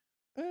friend?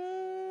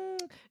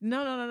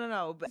 No, no, no, no,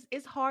 no. But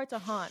it's hard to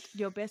haunt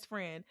your best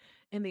friend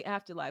in the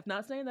afterlife.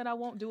 Not saying that I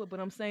won't do it, but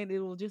I'm saying it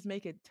will just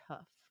make it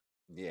tough.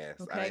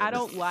 Yes, I Okay. I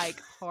don't understand.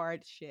 like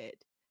hard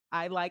shit.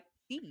 I like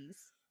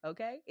ease.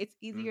 Okay. It's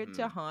easier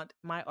to Mm-hmm. haunt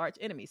my arch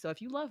enemy. So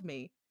if you love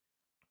me,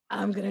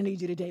 I'm going to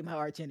need you to date my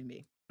arch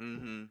enemy.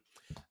 Mm-hmm.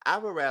 I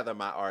would rather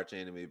my arch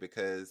enemy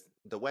because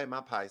the way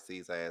my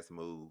Pisces ass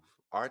move,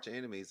 arch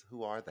enemies,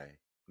 who are they?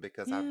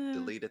 Because I've Yeah.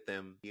 deleted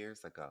them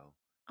years ago.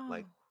 Oh,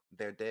 Like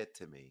they're dead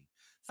to me.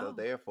 So oh,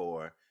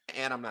 therefore,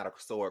 and I'm not a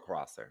sword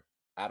crosser.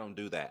 I don't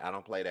do that. I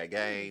don't play that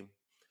really? game.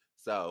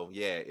 So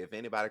yeah, if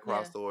anybody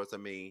Yeah. cross swords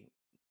with me,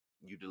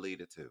 you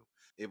delete it too.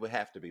 It would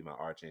have to be my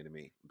arch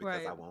enemy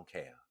because I Right. won't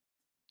care.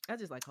 I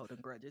just like holding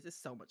grudges. It's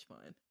so much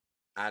fun.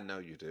 I know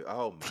you do.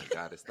 Oh my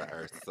God, it's the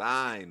earth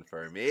sign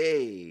for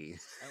me.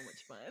 So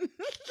much fun.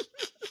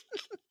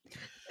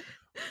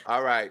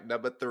 All right,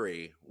 number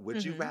three.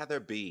 Would you Hmm. rather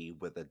be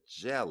with a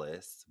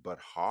jealous but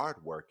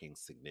hardworking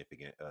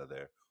significant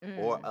other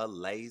or Mm. a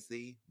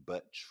lazy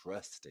but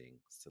trusting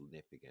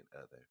significant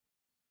other?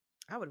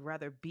 I would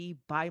rather be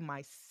by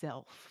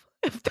myself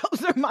if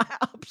those are my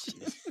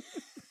options.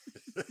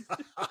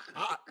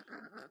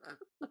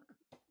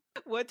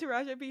 What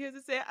Taraja P.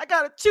 Henson said, I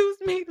gotta choose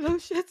me,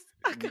 Lucius.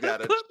 I You gotta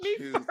gotta put me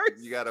choose,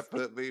 you gotta first.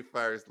 put me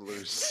first,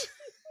 Lucy.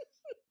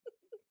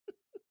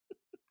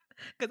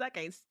 Because I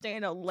can't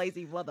stand a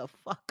lazy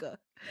motherfucker.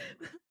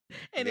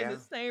 And in the Yeah.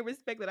 same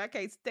respect that I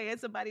can't stand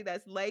somebody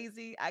that's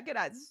lazy, I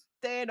cannot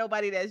stand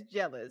nobody that's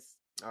jealous.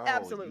 Oh,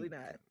 Absolutely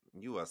not.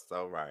 you are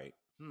so right.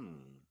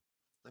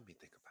 Let me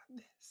think about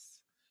this.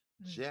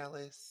 Mm,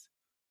 Jealous,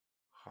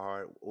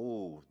 hard.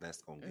 Ooh,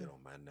 that's gonna get mm,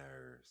 on my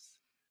nerves.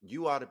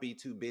 You ought to be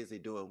too busy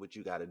doing what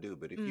you got to do.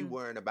 But if you mm,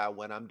 worrying about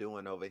what I'm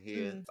doing over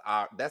here,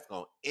 mm. that's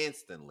gonna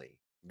instantly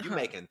you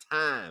Huh. making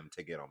time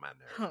to get on my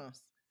Huh.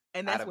 nerves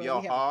And out that's of where your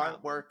we have a hard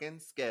problem. working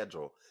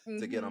schedule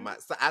to get on Mm-hmm. my.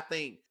 So I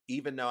think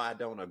even though I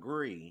don't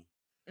agree,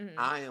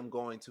 Mm-hmm. I am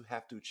going to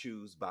have to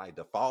choose by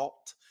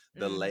default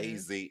the Mm-hmm.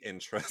 lazy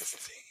and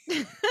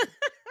trusting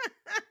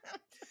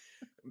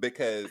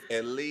because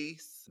at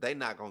least they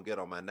not gonna get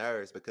on my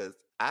nerves because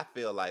I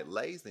feel like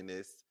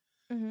laziness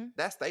Mm-hmm.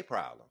 that's their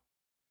problem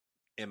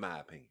in my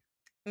opinion.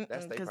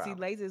 That's their Because see, problem.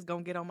 lazy is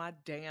gonna get on my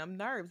damn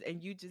nerves,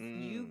 and you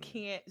Mm.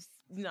 can't.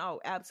 No,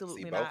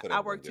 See, absolutely both not. of I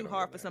them work gonna get too on your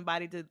hard for nerves.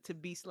 somebody to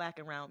be slack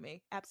around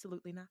me.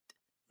 Absolutely not.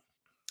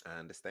 I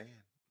understand.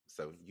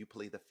 So you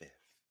plead the fifth.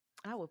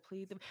 I would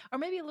plead the, or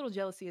maybe a little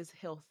jealousy is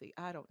healthy.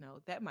 I don't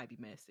know. That might be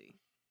messy.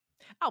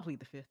 I'll plead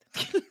the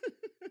fifth.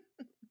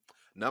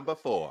 Number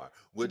 4,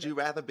 would Okay. you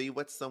rather be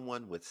with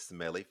someone with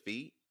smelly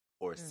feet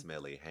or Mm.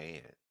 smelly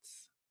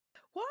hands?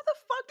 Why the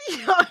fuck do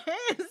your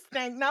hands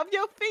stink? Now,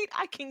 your feet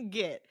I can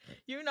get.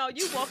 You know,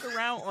 you walk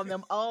around on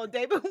them all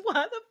day, but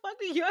why the fuck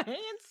do your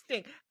hands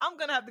stink? I'm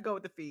gonna have to go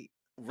with the feet.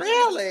 Because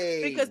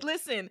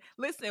Really?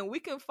 listen, we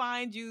can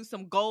find you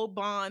some gold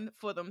bond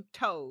for them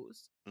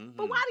toes. But Hmm.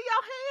 why do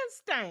your hands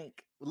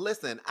stink?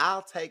 Listen,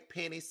 I'll take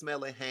penny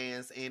smelling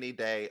hands any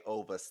day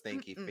over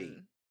stinky feet.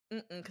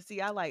 Mm-mm. Mm-mm. Cause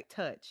see, I like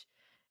touch.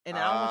 And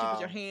I don't want you to put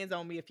your Oh, hands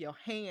on me if your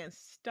hands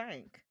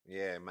stink.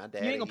 yeah, You ain't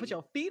gonna put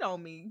your feet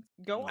on me.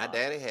 Go my off.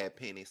 daddy had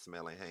penny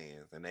smelling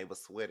hands, and they were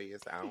sweaty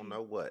as I don't Really?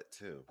 know what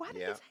too. Why do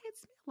Yeah, his hands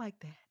smell like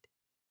that?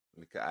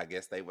 because I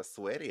guess they were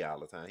sweaty all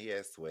the time. He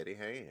had sweaty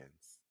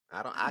hands.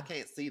 I Oh,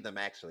 can't see them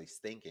actually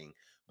stinking,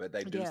 but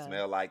they do yeah.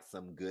 smell like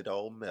some good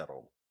old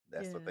metal.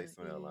 That's what they Yeah,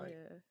 smell like.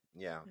 yeah,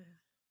 Yeah, yeah.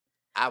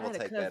 I I will had a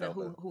take that cousin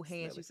over who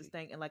hands smelly used to feet.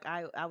 stink, and like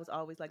I was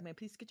always like, man,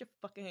 please get your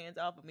fucking hands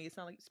off of me. It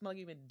sounds like you smell like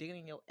you've been digging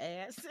in your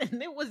ass,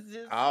 and it was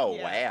just Oh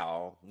yeah,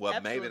 wow. Well,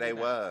 maybe absolutely they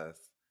not.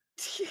 was.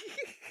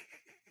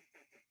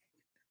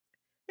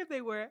 If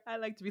they were,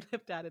 I'd like to be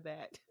left out of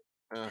that.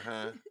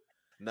 Uh-huh.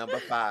 Number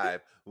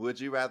 5, would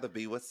you rather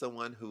be with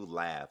someone who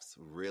laughs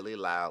really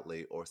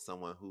loudly or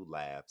someone who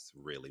laughs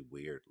really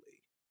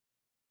weirdly?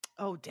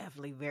 Oh,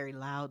 definitely very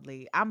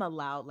loudly. I'm a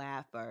loud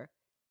laugher.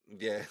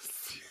 Yes.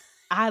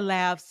 I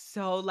laugh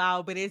so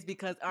loud, but it's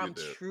because You I'm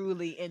do.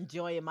 truly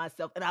enjoying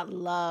myself, and I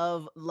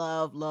love,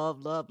 love, love,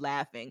 love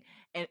laughing.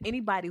 And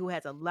anybody who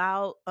has a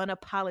loud,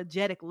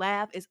 unapologetic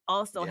laugh is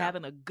also Yeah.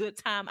 having a good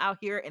time out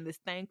here in this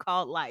thing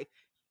called life.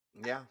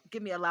 Yeah.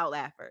 Give me a loud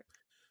laugher.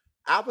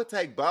 I would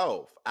take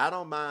both. I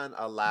don't mind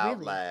a loud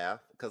Really? laugh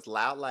because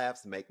loud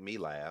laughs make me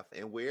laugh,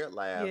 and weird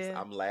laughs,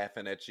 Yeah. I'm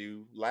laughing at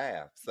you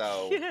laugh.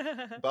 So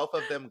both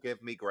of them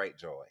give me great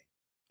joy,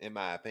 in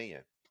my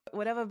opinion.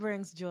 Whatever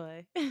brings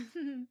joy.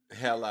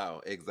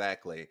 Hello,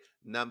 exactly.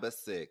 Number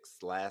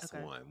 6, last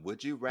Okay. one.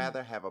 Would you Mm.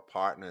 rather have a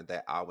partner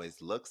that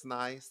always looks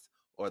nice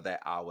or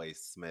that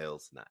always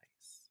smells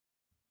nice?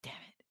 Damn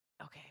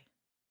it. Okay.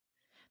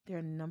 There are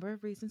a number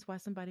of reasons why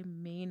somebody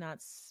may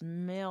not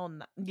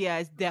smell Yeah,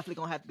 it's definitely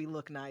gonna have to be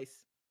look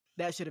nice.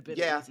 That should have been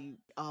Yeah, easy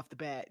off the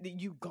bat.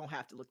 You gonna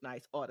have to look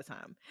nice all the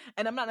time.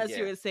 And I'm not yeah.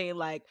 necessarily saying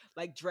like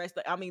dressed.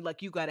 I mean,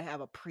 like, you gotta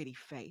have a pretty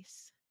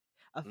face.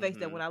 A face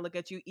that when Mm-hmm. I look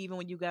at you, even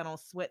when you got on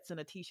sweats and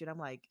a t-shirt, I'm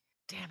like,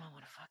 damn, I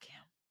wanna fuck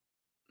him.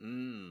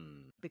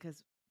 Mm.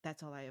 Because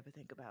that's all I ever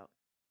think about.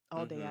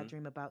 All day I Mm-hmm.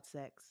 dream about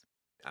sex.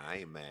 I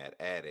ain't mad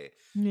at it.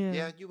 Yeah.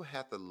 Yeah, you would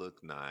have to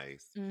look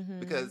nice. Mm-hmm.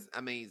 Because,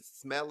 I mean,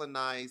 smelling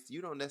nice,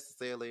 you don't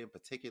necessarily and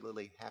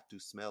particularly have to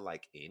smell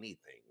like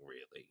anything,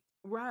 really,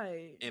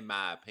 Right. in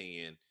my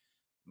opinion.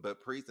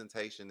 But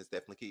presentation is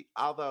definitely key.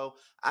 Although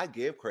I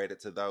give credit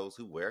to those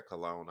who wear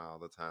cologne all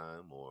the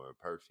time or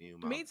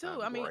perfume all Me the too.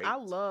 time. I mean, I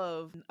Great.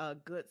 love a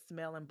good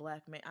smelling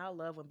black man. I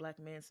love when black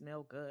men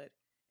smell good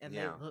and they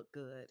Yeah. look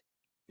good.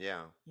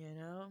 Yeah. You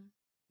know,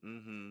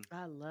 Mm-hmm.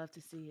 I love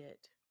to see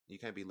it. You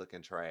can't be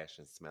looking trash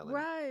and smelling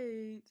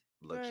Right. Right.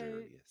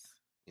 luxurious.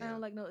 I Yeah.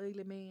 don't like no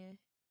ugly man.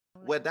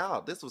 Well,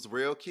 dog, this was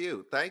real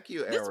cute. Thank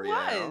you, This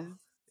Arielle. was.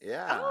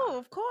 Yeah. Oh,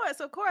 of course,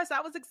 of course. I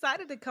was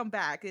excited to come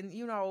back and,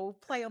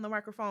 play on the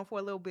microphone for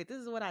a little bit. This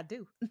is what I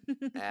do.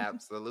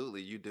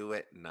 Absolutely. You do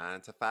it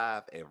 9 to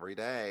 5 every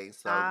day.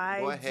 So go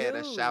I ahead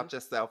and do. shout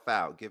yourself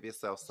out. Give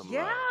yourself some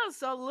Yeah, love.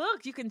 so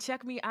look, you can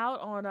check me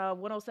out on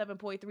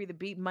 107.3 The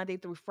Beat Monday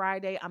through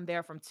Friday. I'm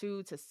there from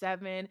 2 to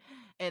 7.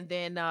 And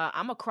then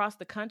I'm across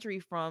the country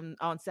from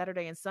on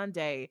Saturday and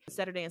Sunday.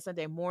 Saturday and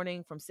Sunday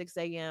morning from 6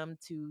 a.m.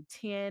 to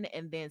 10,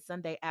 and then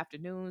Sunday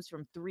afternoons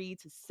from 3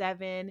 to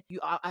 7.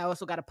 I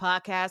also got a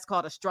podcast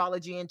called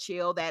Astrology and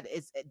Chill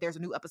there's a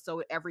new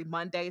episode every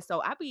Monday.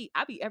 So I be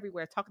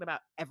everywhere talking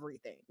about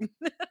everything.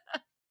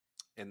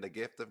 And the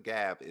gift of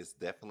gab is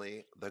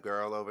definitely the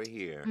girl over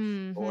here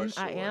for I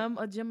sure. am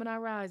a Gemini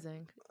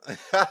rising. You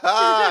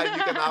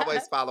can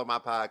always follow my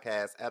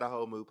podcast at a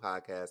whole mood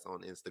podcast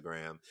on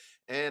Instagram.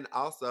 And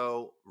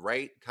also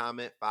rate,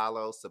 comment,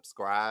 follow,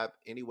 subscribe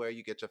anywhere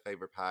you get your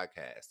favorite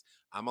podcast.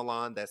 I'm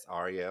Alon, that's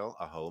Arielle,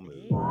 a whole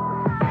mood.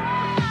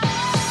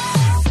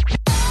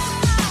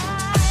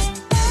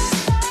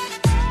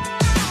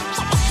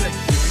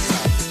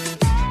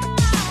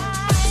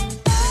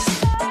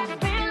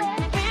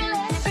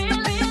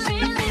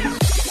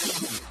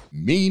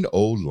 Mean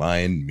Old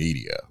Lion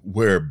Media,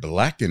 where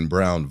black and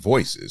brown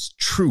voices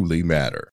truly matter.